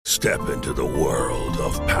Step into the world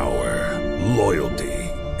of power, loyalty,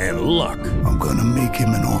 and luck. I'm gonna make him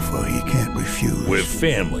an offer he can't refuse. With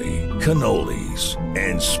family, cannolis,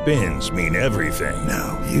 and spins mean everything.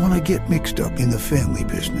 Now, you wanna get mixed up in the family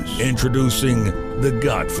business. Introducing The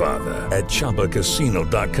Godfather at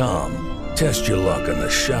ChumbaCasino.com. Test your luck in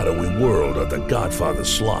the shadowy world of The Godfather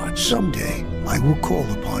slot. Someday, I will call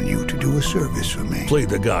upon you to do a service for me. Play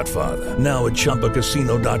The Godfather, now at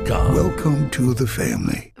ChumbaCasino.com. Welcome to the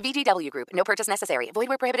family. VGW Group. No purchase necessary. Void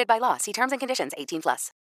where prohibited by law. See terms and conditions.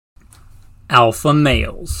 18+. Alpha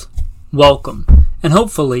males, welcome, and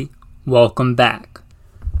hopefully welcome back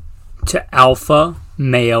to Alpha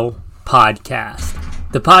Male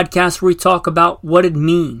Podcast, the podcast where we talk about what it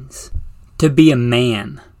means to be a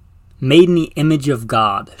man, made in the image of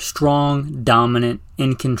God, strong, dominant,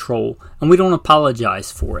 in control, and we don't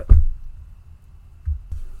apologize for it.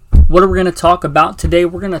 What are we going to talk about today?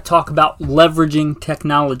 We're going to talk about leveraging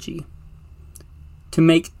technology to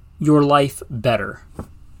make your life better.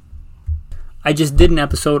 I just did an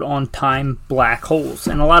episode on time black holes,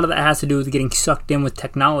 and a lot of that has to do with getting sucked in with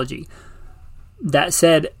technology. That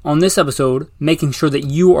said, on this episode, making sure that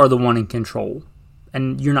you are the one in control,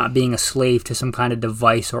 and you're not being a slave to some kind of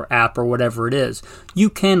device or app or whatever it is. You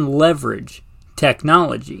can leverage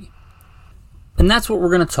technology. And that's what we're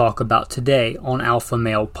going to talk about today on Alpha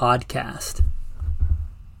Male Podcast.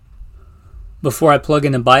 Before I plug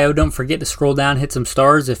in the bio, don't forget to scroll down, hit some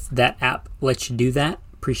stars if that app lets you do that.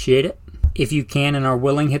 Appreciate it. If you can and are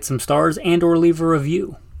willing, hit some stars and or leave a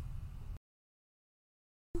review.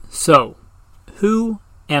 So, who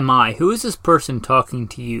am I? Who is this person talking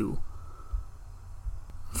to you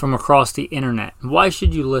from across the internet? Why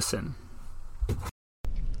should you listen?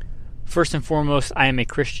 First and foremost, I am a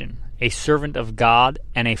Christian, a servant of God,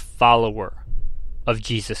 and a follower of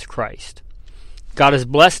Jesus Christ. God has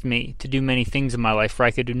blessed me to do many things in my life, for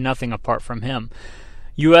I could do nothing apart from Him.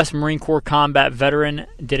 U.S. Marine Corps combat veteran,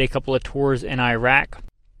 did a couple of tours in Iraq.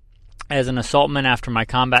 As an assaultman after my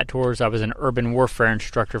combat tours, I was an urban warfare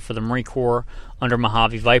instructor for the Marine Corps under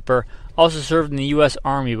Mojave Viper. Also served in the U.S.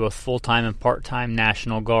 Army, both full-time and part-time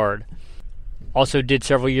National Guard. Also did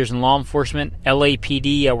several years in law enforcement,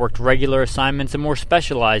 LAPD. I worked regular assignments and more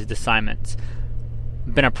specialized assignments.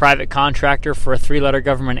 Been a private contractor for a 3-letter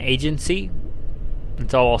government agency.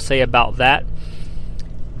 That's all I'll say about that.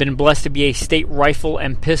 Been blessed to be a state rifle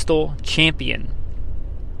and pistol champion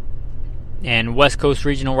and West Coast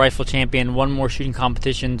Regional Rifle Champion. Won more shooting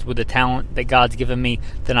competitions with the talent that God's given me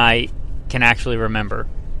than I can actually remember.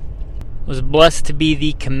 Was blessed to be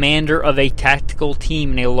the commander of a tactical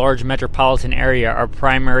team in a large metropolitan area. Our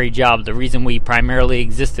primary job, the reason we primarily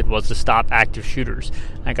existed, was to stop active shooters.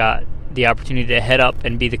 I got the opportunity to head up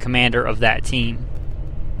and be the commander of that team.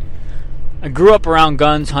 I grew up around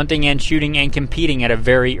guns, hunting and shooting, and competing at a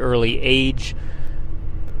very early age.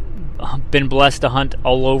 Been blessed to hunt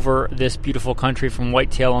all over this beautiful country, from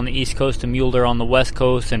whitetail on the East Coast to mule deer on the West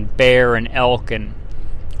Coast, and bear and elk and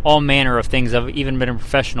all manner of things. I've even been a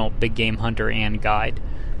professional big game hunter and guide.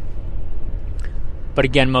 But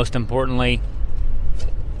again, most importantly,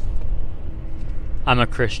 I'm a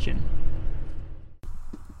Christian.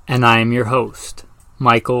 And I am your host,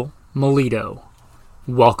 Michael Melito.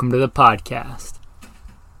 Welcome to the podcast.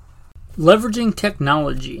 Leveraging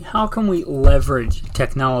technology. How can we leverage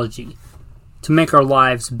technology to make our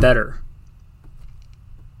lives better?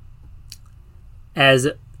 As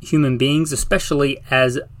human beings, especially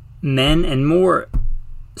as men, and more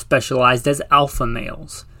specialized as alpha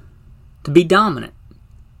males. To be dominant,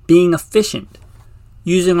 being efficient,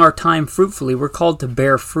 using our time fruitfully, we're called to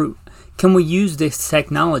bear fruit. Can we use this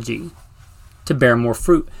technology to bear more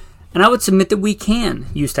fruit? And I would submit that we can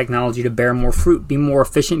use technology to bear more fruit, be more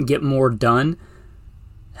efficient, get more done,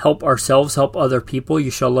 help ourselves, help other people. You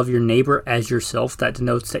shall love your neighbor as yourself. That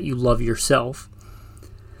denotes that you love yourself.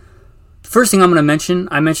 The first thing I'm going to mention,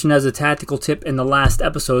 I mentioned as a tactical tip in the last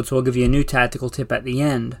episode, so I'll give you a new tactical tip at the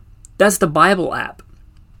end. That's the Bible app.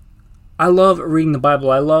 I love reading the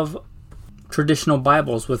Bible. I love traditional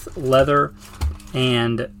Bibles with leather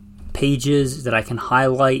and pages that I can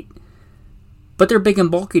highlight. But they're big and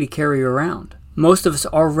bulky to carry around. Most of us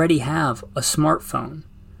already have a smartphone.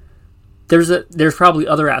 There's probably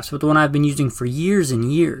other apps, but the one I've been using for years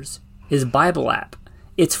and years is Bible app.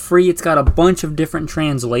 It's free. It's got a bunch of different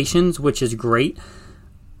translations, which is great.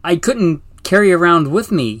 I couldn't carry around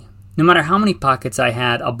with me, no matter how many pockets I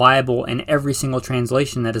had, a Bible and every single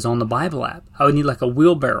translation that is on the Bible app. I would need like a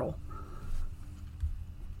wheelbarrow.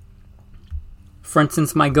 For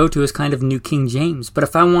instance, my go-to is kind of New King James, but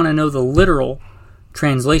if I want to know the literal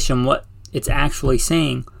translation, what it's actually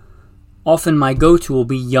saying, Often my go-to will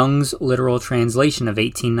be Young's literal translation of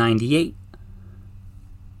 1898.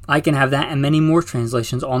 I can have that and many more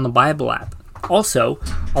translations on the Bible app. Also,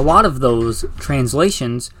 a lot of those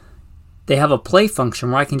translations, they have a play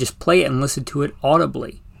function where I can just play it and listen to it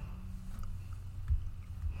audibly.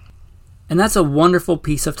 And that's a wonderful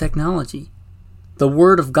piece of technology. The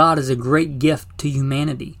Word of God is a great gift to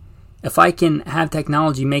humanity. If I can have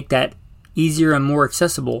technology make that easier and more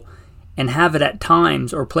accessible, and have it at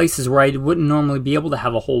times or places where I wouldn't normally be able to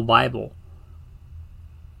have a whole Bible,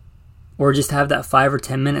 or just have that 5 or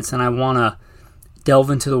 10 minutes and I want to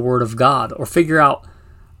delve into the Word of God, or figure out,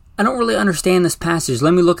 I don't really understand this passage,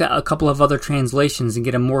 let me look at a couple of other translations and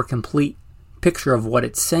get a more complete picture of what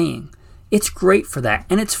it's saying. It's great for that,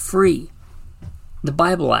 and it's free. The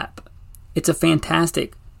Bible app, it's a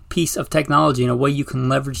fantastic piece of technology and a way you can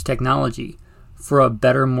leverage technology for a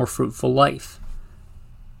better, more fruitful life.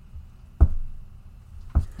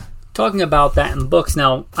 Talking about that in books,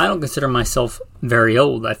 now, I don't consider myself very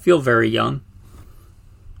old. I feel very young.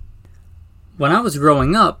 When I was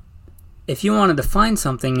growing up, if you wanted to find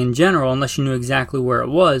something in general, unless you knew exactly where it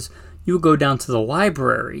was, you would go down to the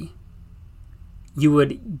library. You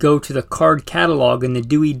would go to the card catalog in the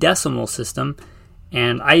Dewey Decimal System,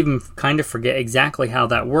 and I even kind of forget exactly how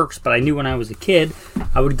that works, but I knew when I was a kid,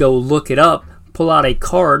 I would go look it up, pull out a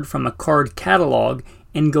card from a card catalog,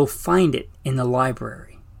 and go find it in the library.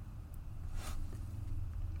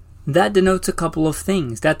 That denotes a couple of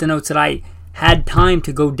things. That denotes that I had time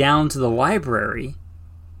to go down to the library,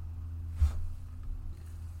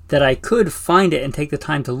 that I could find it and take the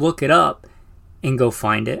time to look it up and go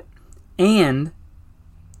find it, and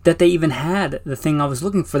that they even had the thing I was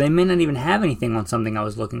looking for. They may not even have anything on something I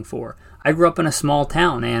was looking for. I grew up in a small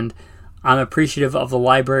town, and I'm appreciative of the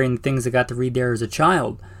library and things I got to read there as a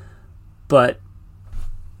child, but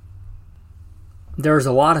there's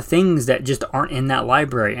a lot of things that just aren't in that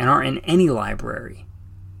library and aren't in any library.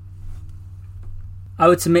 I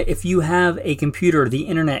would submit if you have a computer, the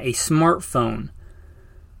internet, a smartphone,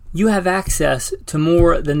 you have access to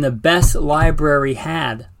more than the best library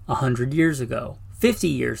had 100 years ago, 50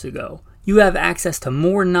 years ago. You have access to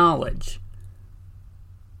more knowledge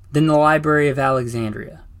than the Library of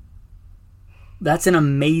Alexandria. That's an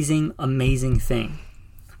amazing, amazing thing.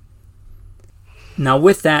 Now,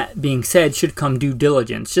 with that being said, should come due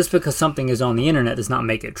diligence. Just because something is on the internet does not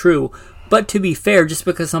make it true. But to be fair, just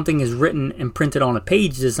because something is written and printed on a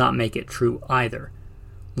page does not make it true either.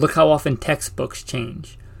 Look how often textbooks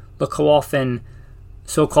change. Look how often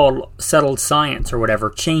so-called settled science or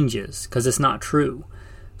whatever changes, because it's not true.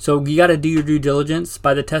 So you got to do your due diligence.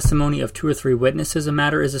 By the testimony of 2 or 3 witnesses, a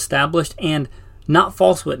matter is established, and not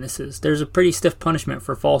false witnesses. There's a pretty stiff punishment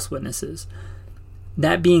for false witnesses.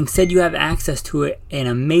 That being said, you have access to an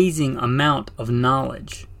amazing amount of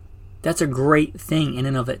knowledge. That's a great thing in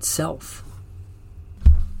and of itself.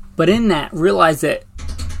 But in that, realize that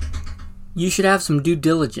you should have some due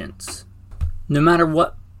diligence. No matter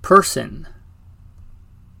what person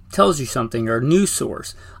tells you something, or news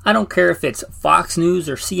source. I don't care if it's Fox News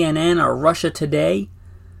or CNN or Russia Today.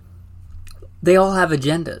 They all have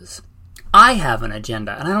agendas. I have an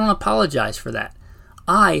agenda, and I don't apologize for that.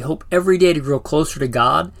 I hope every day to grow closer to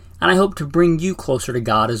God, and I hope to bring you closer to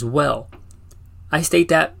God as well. I state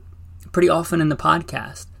that pretty often in the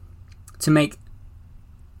podcast, to make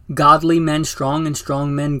godly men strong and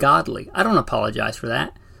strong men godly. I don't apologize for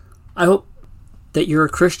that. I hope that you're a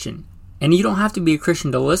Christian, and you don't have to be a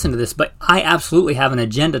Christian to listen to this, but I absolutely have an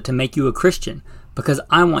agenda to make you a Christian, because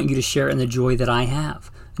I want you to share in the joy that I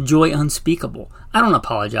have. Joy unspeakable. I don't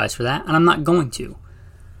apologize for that, and I'm not going to.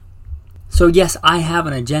 So yes, I have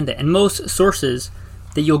an agenda, and most sources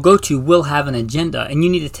that you'll go to will have an agenda, and you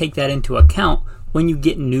need to take that into account when you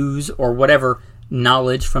get news or whatever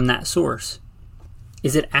knowledge from that source.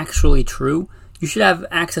 Is it actually true? You should have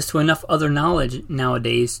access to enough other knowledge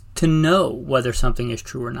nowadays to know whether something is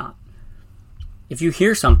true or not. If you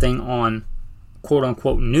hear something on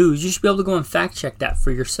quote-unquote news, you should be able to go and fact-check that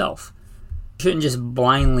for yourself. You shouldn't just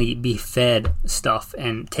blindly be fed stuff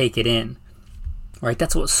and take it in. Right?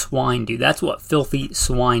 That's what swine do. That's what filthy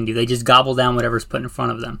swine do. They just gobble down whatever's put in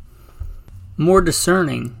front of them. More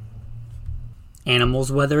discerning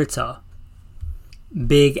animals, whether it's a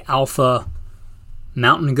big alpha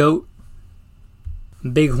mountain goat,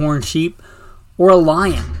 bighorn sheep, or a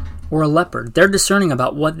lion, or a leopard, they're discerning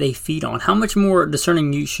about what they feed on. How much more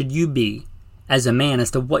discerning should you be as a man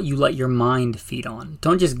as to what you let your mind feed on?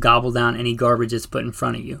 Don't just gobble down any garbage that's put in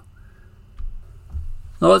front of you.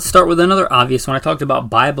 Well, let's start with another obvious one. I talked about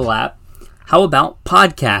Bible app. How about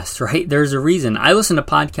podcasts, right? There's a reason. I listened to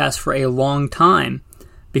podcasts for a long time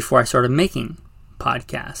before I started making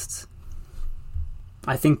podcasts.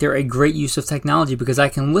 I think they're a great use of technology because I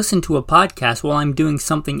can listen to a podcast while I'm doing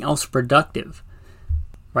something else productive,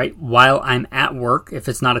 right? While I'm at work, if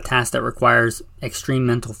it's not a task that requires extreme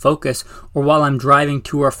mental focus, or while I'm driving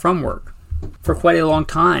to or from work. For quite a long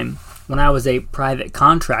time, when I was a private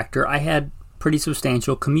contractor, I had pretty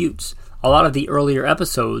substantial commutes. A lot of the earlier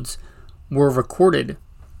episodes were recorded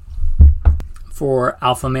for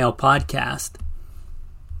Alpha Male Podcast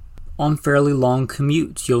on fairly long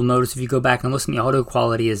commutes. You'll notice if you go back and listen, the audio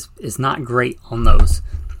quality is not great on those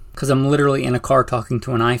because I'm literally in a car talking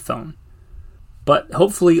to an iPhone. But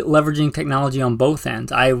hopefully leveraging technology on both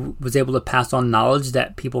ends, I was able to pass on knowledge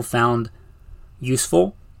that people found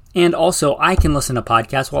useful. And also, I can listen to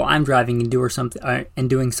podcasts while I'm driving and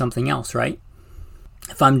doing something else, right?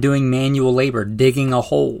 If I'm doing manual labor, digging a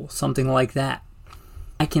hole, something like that,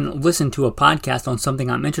 I can listen to a podcast on something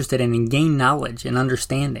I'm interested in and gain knowledge and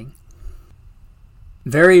understanding.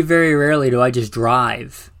 Very, very rarely do I just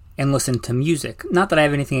drive and listen to music. Not that I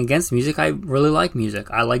have anything against music. I really like music.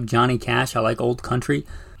 I like Johnny Cash. I like old country.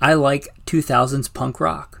 I like 2000s punk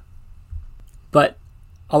rock. But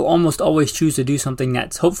I'll almost always choose to do something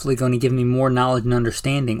that's hopefully going to give me more knowledge and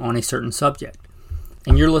understanding on a certain subject.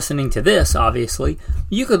 And you're listening to this, obviously.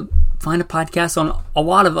 You could find a podcast on a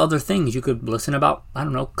lot of other things. You could listen about,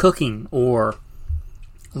 cooking or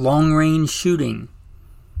long-range shooting.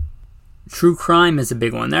 True crime is a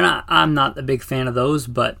big one. I'm not a big fan of those,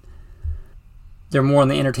 but they're more on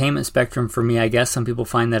the entertainment spectrum for me, I guess. Some people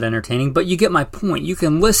find that entertaining. But you get my point. You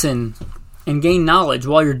can listen and gain knowledge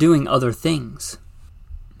while you're doing other things.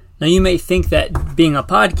 Now, you may think that being a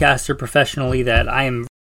podcaster professionally that I am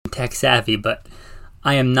tech savvy, but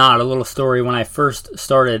I am not. A little story: when I first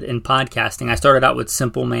started in podcasting, I started out with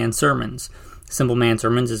Simple Man Sermons. Simple Man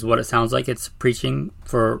Sermons is what it sounds like. It's preaching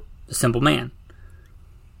for a simple man.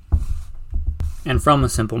 And from a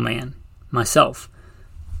simple man, myself.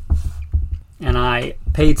 And I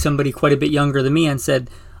paid somebody quite a bit younger than me and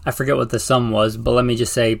said, I forget what the sum was, but let me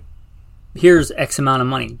just say, here's X amount of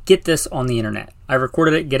money. Get this on the internet. I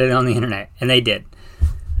recorded it, get it on the internet. And they did.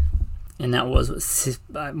 And that was,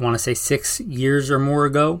 I want to say 6 years or more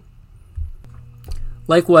ago.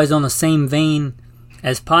 Likewise, on the same vein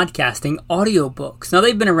as podcasting, audiobooks. Now,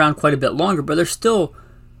 they've been around quite a bit longer, but they're still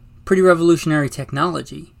pretty revolutionary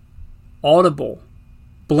technology. Audible,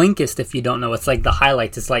 Blinkist, if you don't know, it's like the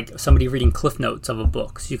highlights. It's like somebody reading cliff notes of a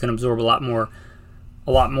book, so you can absorb a lot more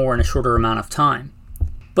in a shorter amount of time.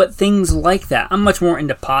 But things like that. I'm much more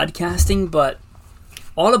into podcasting, but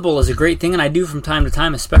Audible is a great thing, and I do from time to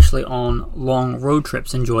time, especially on long road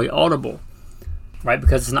trips, enjoy Audible, right?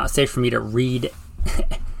 Because it's not safe for me to read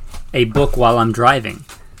a book while I'm driving.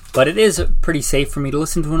 But it is pretty safe for me to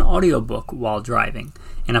listen to an audiobook while driving.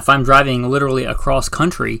 And if I'm driving literally across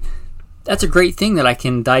country, that's a great thing that I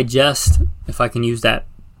can digest, if I can use that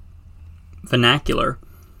vernacular,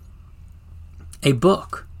 a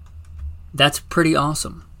book. That's pretty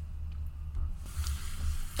awesome.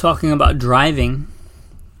 Talking about driving,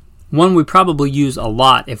 one we probably use a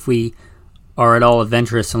lot if we are at all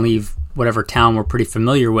adventurous and leave whatever town we're pretty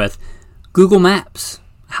familiar with, Google Maps.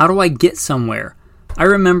 How do I get somewhere? I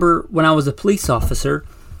remember when I was a police officer,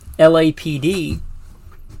 LAPD,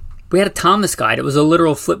 we had a Thomas Guide. It was a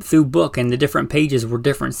literal flip-through book, and the different pages were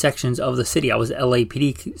different sections of the city. I was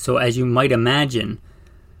LAPD, so as you might imagine,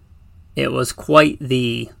 it was quite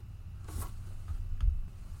the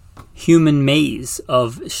human maze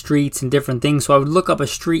of streets and different things. So I would look up a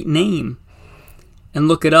street name and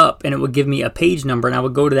look it up, and it would give me a page number, and I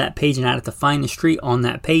would go to that page, and I'd have to find the street on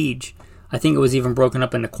that page. I think it was even broken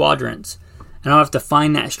up into quadrants. And I'd have to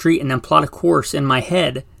find that street and then plot a course in my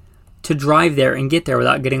head to drive there and get there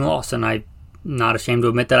without getting lost. And I'm not ashamed to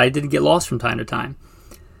admit that I did get lost from time to time.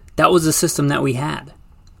 That was the system that we had.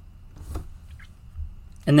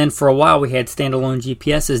 And then for a while we had standalone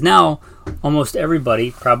GPSs. Now almost everybody,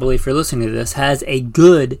 probably if you're listening to this, has a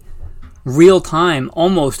good real-time,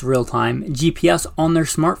 almost real-time GPS on their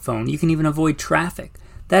smartphone. You can even avoid traffic.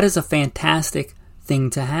 That is a fantastic thing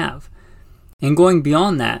to have. And going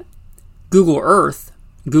beyond that, Google Earth,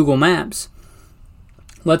 Google Maps,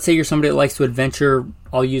 let's say you're somebody that likes to adventure.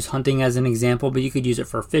 I'll use hunting as an example, but you could use it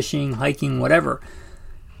for fishing, hiking, whatever.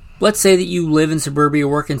 Let's say that you live in suburbia,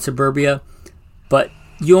 work in suburbia, but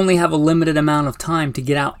you only have a limited amount of time to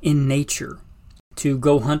get out in nature, to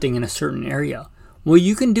go hunting in a certain area. Well,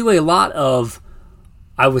 you can do a lot of,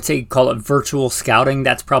 I would say, call it virtual scouting.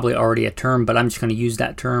 That's probably already a term, but I'm just going to use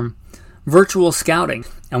that term. Virtual scouting.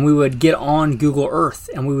 And we would get on Google Earth,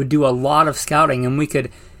 and we would do a lot of scouting, and we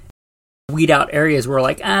could weed out areas where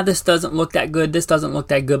like, this doesn't look that good, this doesn't look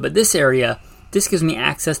that good, but this area, this gives me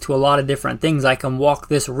access to a lot of different things. I can walk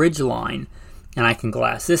this ridge line and I can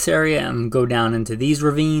glass this area and go down into these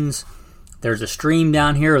ravines. There's a stream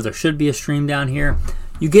down here, or there should be a stream down here.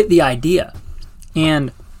 You get the idea.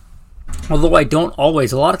 And although I don't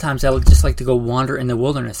always, a lot of times I would just like to go wander in the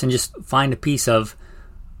wilderness and just find a piece of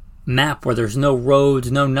map where there's no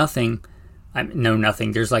roads, no nothing.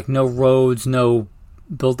 There's like no roads, no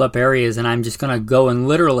built up areas, and I'm just going to go and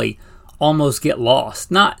literally almost get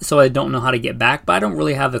lost. Not so I don't know how to get back, but I don't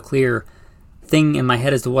really have a clear thing in my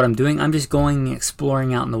head as to what I'm doing. I'm just going and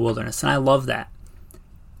exploring out in the wilderness, and I love that.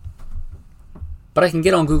 But I can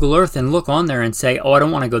get on Google Earth and look on there and say, oh, I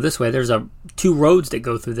don't want to go this way. There's 2 roads that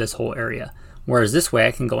go through this whole area. Whereas this way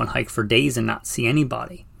I can go and hike for days and not see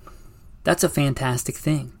anybody. That's a fantastic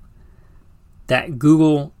thing. That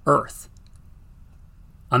Google Earth.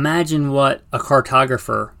 Imagine what a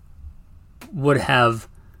cartographer would have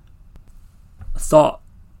thought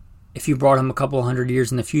if you brought him a couple hundred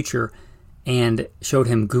years in the future and showed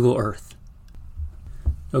him Google Earth.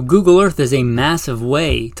 So Google Earth is a massive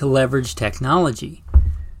way to leverage technology,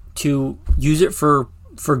 to use it for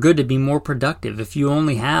good, to be more productive. If you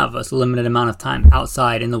only have a limited amount of time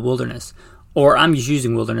outside in the wilderness, or I'm just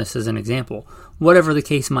using wilderness as an example, whatever the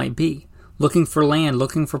case might be, looking for land,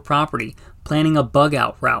 looking for property, planning a bug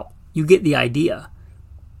out route, you get the idea.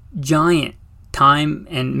 Giant time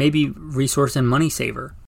and maybe resource and money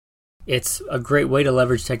saver. It's a great way to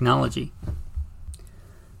leverage technology.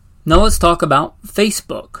 Now let's talk about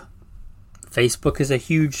Facebook. Facebook is a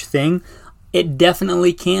huge thing. It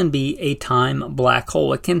definitely can be a time black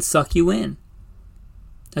hole. It can suck you in.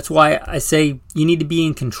 That's why I say you need to be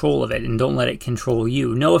in control of it and don't let it control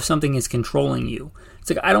you. Know if something is controlling you.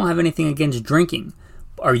 It's like, I don't have anything against drinking.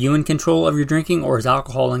 Are you in control of your drinking, or is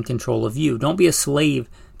alcohol in control of you? Don't be a slave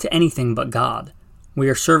to anything but God. We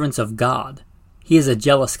are servants of God. He is a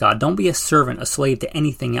jealous God. Don't be a servant, a slave to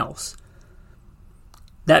anything else.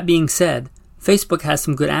 That being said, Facebook has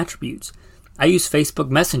some good attributes. I use Facebook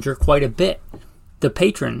Messenger quite a bit. The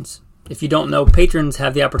patrons, if you don't know, patrons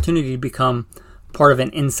have the opportunity to become part of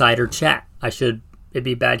an insider chat. It'd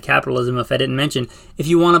be bad capitalism if I didn't mention, if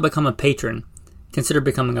you want to become a patron, consider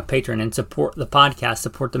becoming a patron and support the podcast,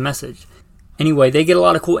 support the message. Anyway, they get a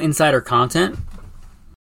lot of cool insider content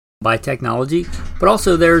by technology, but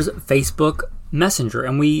also there's Facebook Messenger,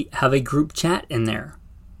 and we have a group chat in there.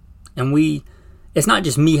 And it's not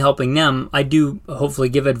just me helping them. I do hopefully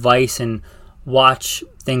give advice and watch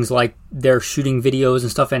things like their shooting videos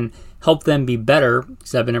and stuff and help them be better,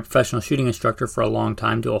 because I've been a professional shooting instructor for a long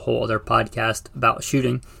time, do a whole other podcast about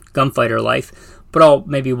shooting, gunfighter life. But I'll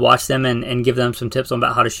maybe watch them and give them some tips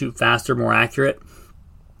about how to shoot faster, more accurate.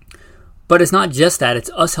 But it's not just that, it's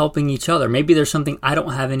us helping each other. Maybe there's something I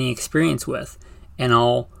don't have any experience with, and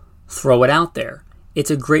I'll throw it out there.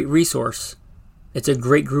 It's a great resource. It's a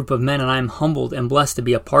great group of men, and I'm humbled and blessed to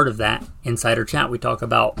be a part of that insider chat. We talk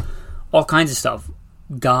about all kinds of stuff.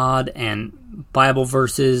 God and Bible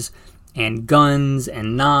verses and guns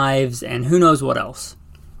and knives and who knows what else.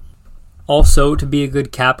 Also, to be a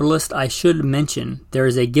good capitalist, I should mention there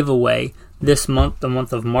is a giveaway this month, the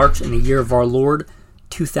month of March, in the year of our Lord,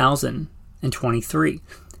 2023.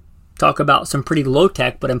 Talk about some pretty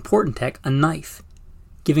low-tech but important tech, a knife.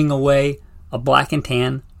 Giving away a Black &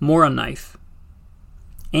 Tan Mora knife.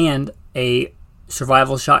 And a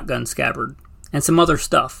survival shotgun scabbard. And some other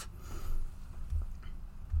stuff.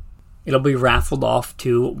 It'll be raffled off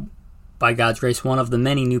to, by God's grace, one of the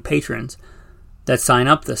many new patrons that sign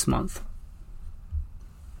up this month.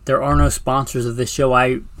 There are no sponsors of this show.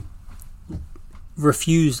 I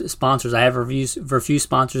refuse sponsors. I have refused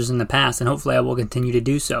sponsors in the past, and hopefully I will continue to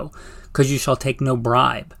do so. Because you shall take no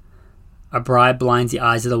bribe. A bribe blinds the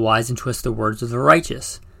eyes of the wise and twists the words of the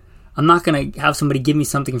righteous. I'm not going to have somebody give me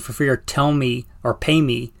something for free or tell me or pay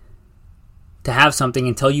me to have something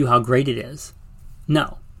and tell you how great it is.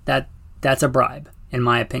 No, that's a bribe, in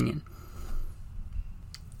my opinion.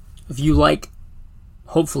 If you like,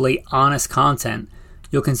 hopefully, honest content,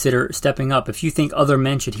 you'll consider stepping up. If you think other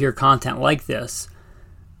men should hear content like this,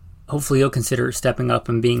 hopefully you'll consider stepping up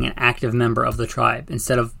and being an active member of the tribe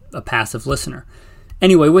instead of a passive listener.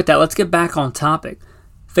 Anyway, with that, let's get back on topic.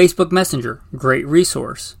 Facebook Messenger, great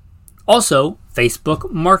resource. Also,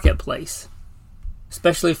 Facebook Marketplace,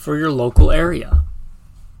 especially for your local area.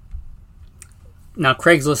 Now,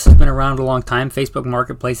 Craigslist has been around a long time. Facebook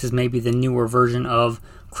Marketplace is maybe the newer version of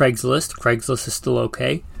Craigslist. Craigslist is still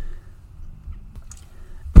okay.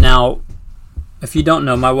 Now, if you don't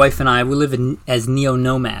know, my wife and I, we live as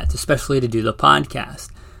neo-nomads, especially to do the podcast.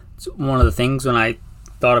 It's one of the things when I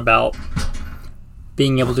thought about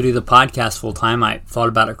being able to do the podcast full-time, I thought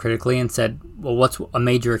about it critically and said, well, what's a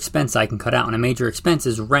major expense I can cut out? And a major expense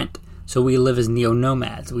is rent. So we live as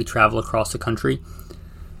neo-nomads. We travel across the country,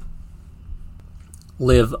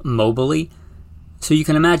 live mobily. So you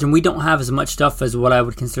can imagine we don't have as much stuff as what I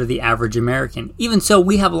would consider the average American. Even so,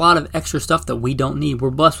 we have a lot of extra stuff that we don't need. We're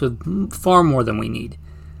blessed with far more than we need.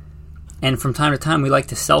 And from time to time, we like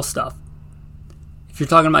to sell stuff. If you're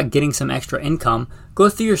talking about getting some extra income, go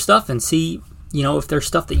through your stuff and see, if there's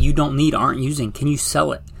stuff that you don't need, aren't using, can you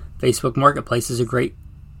sell it? Facebook Marketplace is a great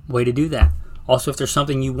way to do that. Also, if there's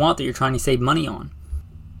something you want that you're trying to save money on.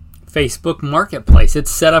 Facebook Marketplace,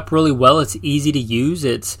 it's set up really well. It's easy to use.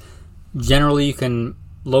 It's generally, you can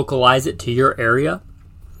localize it to your area.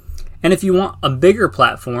 And if you want a bigger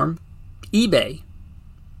platform, eBay.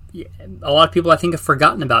 A lot of people, I think, have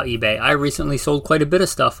forgotten about eBay. I recently sold quite a bit of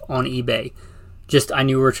stuff on eBay. I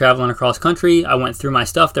knew we were traveling across country. I went through my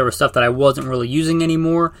stuff. There was stuff that I wasn't really using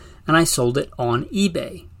anymore, and I sold it on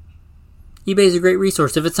eBay. eBay is a great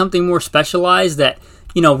resource. If it's something more specialized that,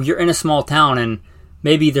 you're in a small town and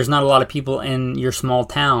maybe there's not a lot of people in your small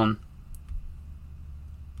town,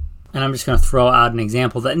 and I'm just going to throw out an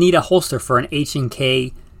example, that need a holster for an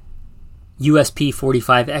H&K USP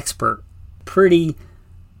 45 Expert. Pretty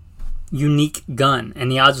unique gun,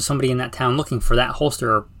 and the odds of somebody in that town looking for that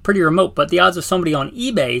holster are pretty remote, but the odds of somebody on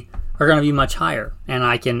eBay are going to be much higher. And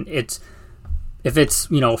if it's a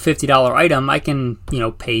 $50 item, I can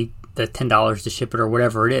pay the $10 to ship it or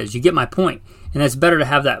whatever it is. You get my point. And it's better to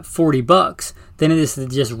have that $40 than it is to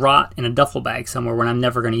just rot in a duffel bag somewhere when I'm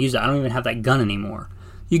never going to use it. I don't even have that gun anymore.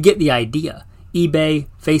 You get the idea. eBay,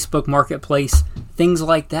 Facebook Marketplace, things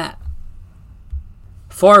like that.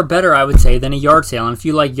 Far better, I would say, than a yard sale. And if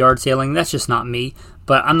you like yard sailing, that's just not me.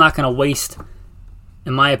 But I'm not going to waste,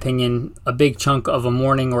 in my opinion, a big chunk of a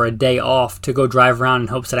morning or a day off to go drive around in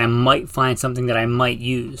hopes that I might find something that I might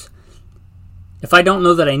use. If I don't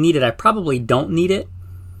know that I need it, I probably don't need it.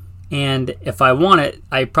 And if I want it,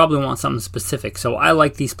 I probably want something specific. So I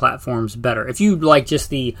like these platforms better. If you like just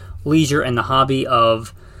the leisure and the hobby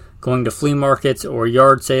of going to flea markets or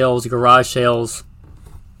yard sales, garage sales,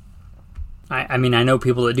 I know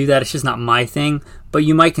people that do that. It's just not my thing. But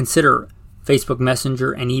you might consider Facebook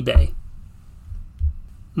Messenger and eBay.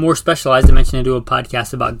 More specialized, I mentioned I do a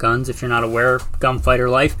podcast about guns. If you're not aware, Gunfighter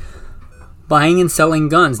Life. Buying and selling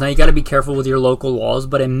guns. Now you got to be careful with your local laws,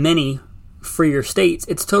 but in many freer states,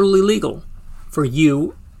 it's totally legal for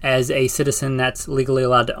you as a citizen that's legally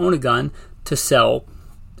allowed to own a gun to sell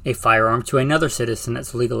a firearm to another citizen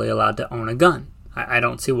that's legally allowed to own a gun. I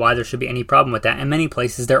don't see why there should be any problem with that. In many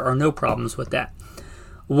places, there are no problems with that.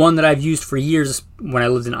 One that I've used for years when I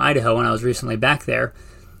lived in Idaho and I was recently back there,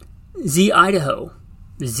 Z-Idaho.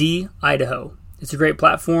 Z-Idaho. It's a great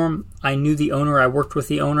platform. I knew the owner. I worked with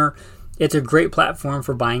the owner. It's a great platform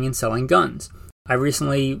for buying and selling guns. I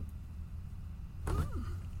recently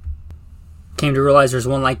came to realize there's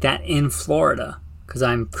one like that in Florida because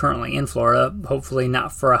I'm currently in Florida, hopefully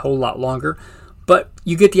not for a whole lot longer. But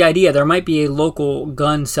you get the idea. There might be a local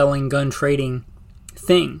gun selling, gun trading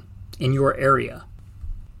thing in your area.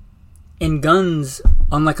 And guns,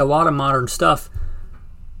 unlike a lot of modern stuff,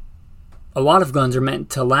 a lot of guns are meant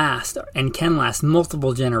to last and can last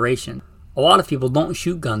multiple generations. A lot of people don't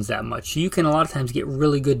shoot guns that much. So you can a lot of times get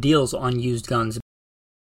really good deals on used guns.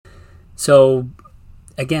 So,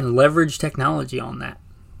 again, leverage technology on that.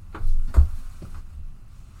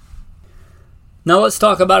 Now let's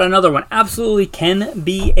talk about another one. Absolutely can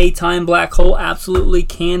be a time black hole. Absolutely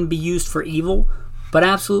can be used for evil. But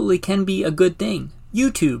absolutely can be a good thing.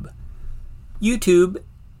 YouTube. YouTube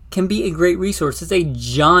can be a great resource. It's a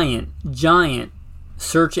giant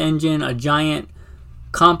search engine, a giant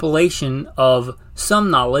compilation of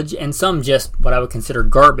some knowledge and some just what I would consider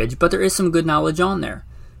garbage, but there is some good knowledge on there.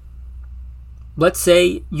 Let's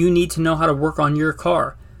say you need to know how to work on your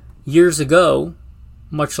car. Years ago,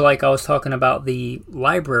 much like I was talking about the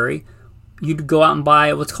library, you'd go out and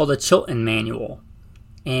buy what's called a Chilton manual.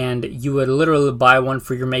 And you would literally buy one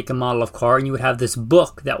for your make and model of car, and you would have this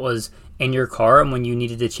book that was in your car, and when you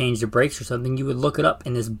needed to change the brakes or something, you would look it up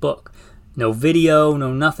in this book. No video,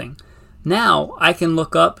 no nothing. Now, I can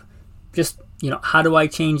look up just, how do I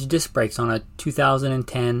change disc brakes on a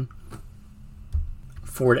 2010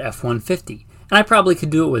 Ford F-150? And I probably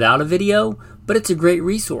could do it without a video, but it's a great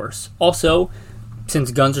resource. Also,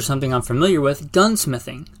 since guns are something I'm familiar with,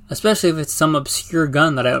 gunsmithing, especially if it's some obscure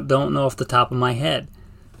gun that I don't know off the top of my head.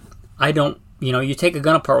 You take a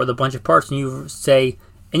gun apart with a bunch of parts and you say,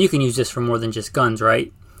 and you can use this for more than just guns,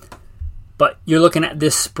 right? But you're looking at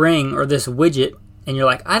this spring or this widget and you're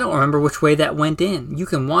like, I don't remember which way that went in. You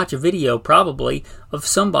can watch a video probably of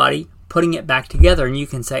somebody putting it back together and you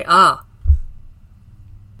can say,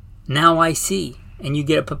 now I see. And you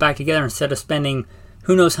get it put back together instead of spending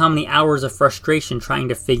who knows how many hours of frustration trying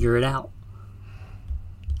to figure it out.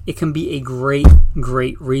 It can be a great,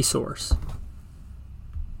 great resource.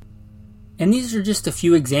 And these are just a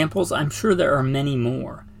few examples. I'm sure there are many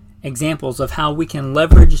more examples of how we can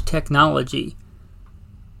leverage technology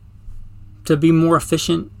to be more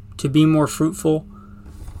efficient, to be more fruitful.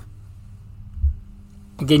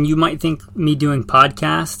 Again, you might think me doing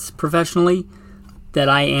podcasts professionally that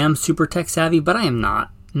I am super tech savvy, but I am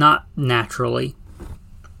not naturally.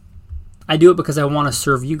 I do it because I want to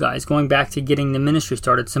serve you guys. Going back to getting the ministry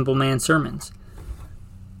started, Simple Man Sermons.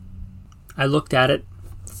 I looked at it,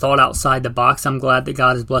 thought outside the box. I'm glad that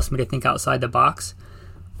God has blessed me to think outside the box.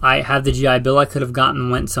 I have the GI Bill. I could have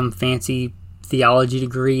went some fancy theology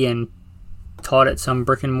degree and taught at some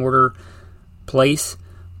brick and mortar place.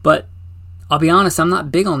 But I'll be honest, I'm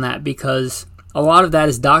not big on that because a lot of that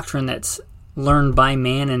is doctrine that's learned by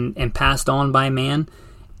man and passed on by man.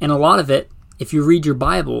 And a lot of it, if you read your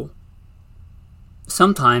Bible,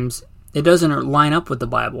 sometimes it doesn't line up with the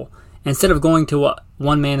Bible. Instead of going to what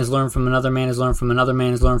one man has learned from another man has learned from another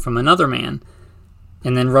man has learned from another man,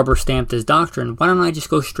 and then rubber stamped as doctrine, why don't I just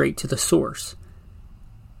go straight to the source?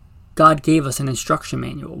 God gave us an instruction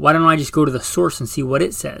manual. Why don't I just go to the source and see what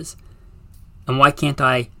it says? And why can't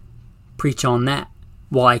I preach on that?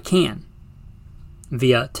 Well, I can.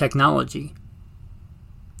 Via technology.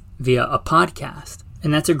 Via a podcast.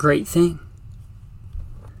 And that's a great thing.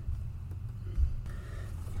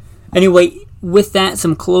 Anyway, with that,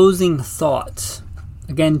 some closing thoughts.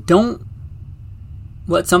 Again, don't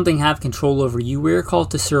let something have control over you. We are called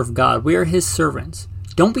to serve God. We are His servants.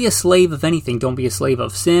 Don't be a slave of anything. Don't be a slave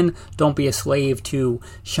of sin. Don't be a slave to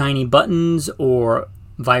shiny buttons or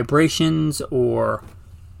vibrations or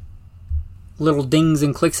little dings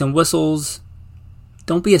and clicks and whistles.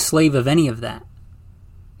 Don't be a slave of any of that.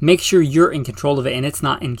 Make sure you're in control of it and it's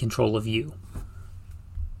not in control of you.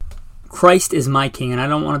 Christ is my king, and I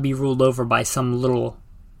don't want to be ruled over by some little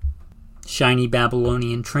shiny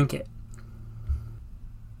Babylonian trinket.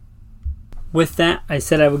 With that, I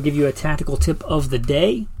said I would give you a tactical tip of the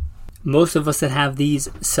day. Most of us that have these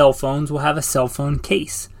cell phones will have a cell phone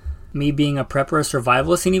case. Me being a prepper, a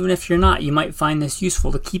survivalist, and even if you're not, you might find this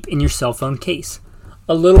useful to keep in your cell phone case.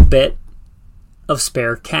 A little bit of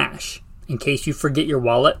spare cash in case you forget your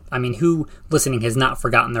wallet. I mean, who listening has not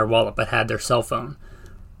forgotten their wallet but had their cell phone?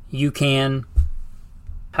 You can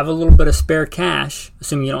have a little bit of spare cash,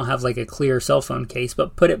 assuming you don't have like a clear cell phone case,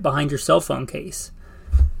 but put it behind your cell phone case.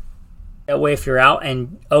 That way if you're out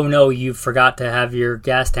and, oh no, you forgot to have your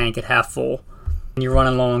gas tank at half full and you're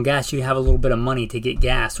running low on gas, you have a little bit of money to get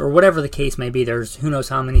gas, or whatever the case may be. There's who knows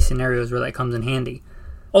how many scenarios where that comes in handy.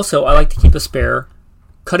 Also, I like to keep a spare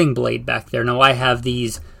cutting blade back there. Now, I have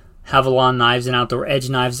these Havalon knives and outdoor edge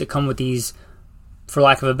knives that come with these, for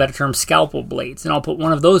lack of a better term, scalpel blades. And I'll put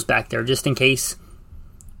one of those back there just in case.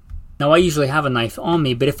 Now, I usually have a knife on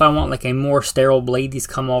me, but if I want like a more sterile blade, these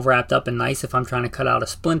come all wrapped up and nice if I'm trying to cut out a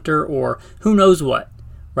splinter or who knows what,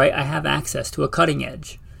 right? I have access to a cutting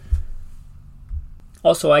edge.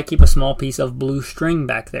 Also, I keep a small piece of blue string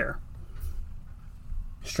back there.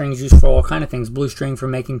 String's used for all kinds of things. Blue string for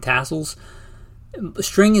making tassels.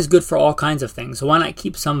 String is good for all kinds of things, so why not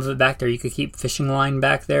keep some of it back there? You could keep fishing line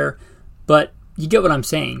back there, but you get what I'm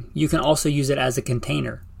saying. You can also use it as a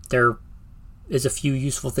container. There is a few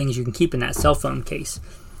useful things you can keep in that cell phone case.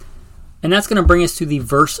 And that's going to bring us to the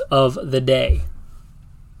verse of the day.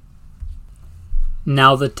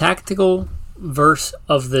 Now, the tactical verse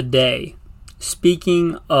of the day,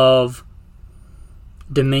 speaking of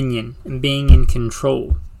dominion and being in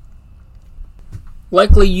control.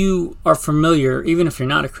 Likely you are familiar, even if you're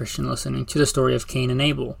not a Christian listening, to the story of Cain and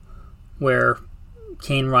Abel, where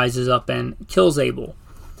Cain rises up and kills Abel.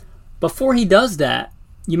 Before he does that,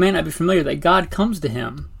 you may not be familiar that God comes to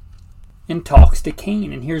him and talks to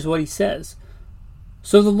Cain, and here's what he says.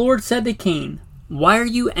 So the Lord said to Cain, "Why are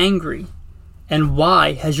you angry, and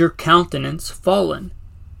why has your countenance fallen?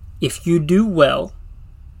 If you do well,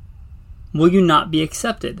 will you not be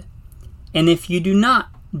accepted? And if you do not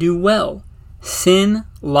do well, sin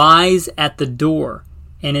lies at the door,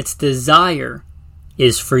 and its desire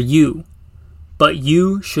is for you, but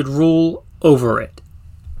you should rule over it."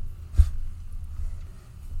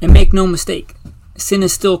 And make no mistake, sin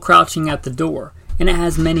is still crouching at the door, and it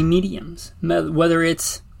has many mediums, whether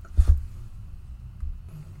it's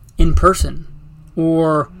in person,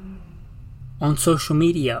 or on social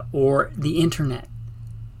media, or the internet.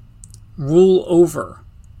 Rule over.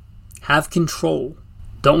 Have control.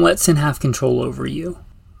 Don't let sin have control over you.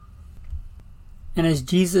 And as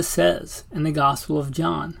Jesus says in the Gospel of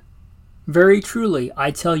John, "Very truly, I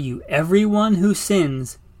tell you, everyone who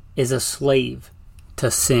sins is a slave to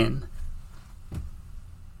sin.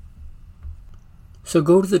 So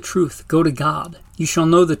go to the truth, go to God. You shall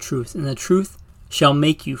know the truth, and the truth shall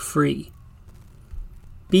make you free.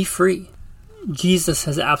 Be free. Jesus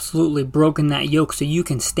has absolutely broken that yoke so you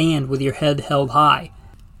can stand with your head held high,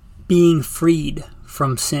 being freed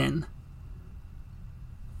from sin.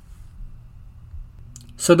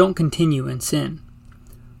 So don't continue in sin.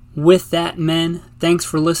 With that, men, thanks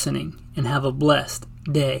for listening, and have a blessed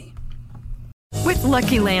day. With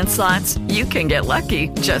Lucky Land Slots, you can get lucky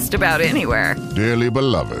just about anywhere. Dearly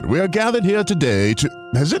beloved, we are gathered here today to...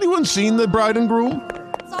 Has anyone seen the bride and groom?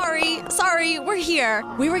 Sorry, we're here.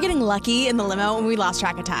 We were getting lucky in the limo and we lost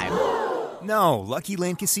track of time. No, Lucky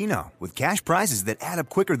Land Casino, with cash prizes that add up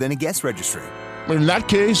quicker than a guest registry. In that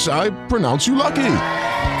case, I pronounce you lucky.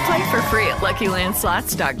 Play for free at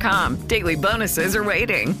LuckyLandSlots.com. Daily bonuses are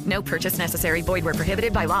waiting. No purchase necessary. Void where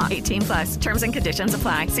prohibited by law. 18+. Terms and conditions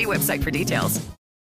apply. See website for details.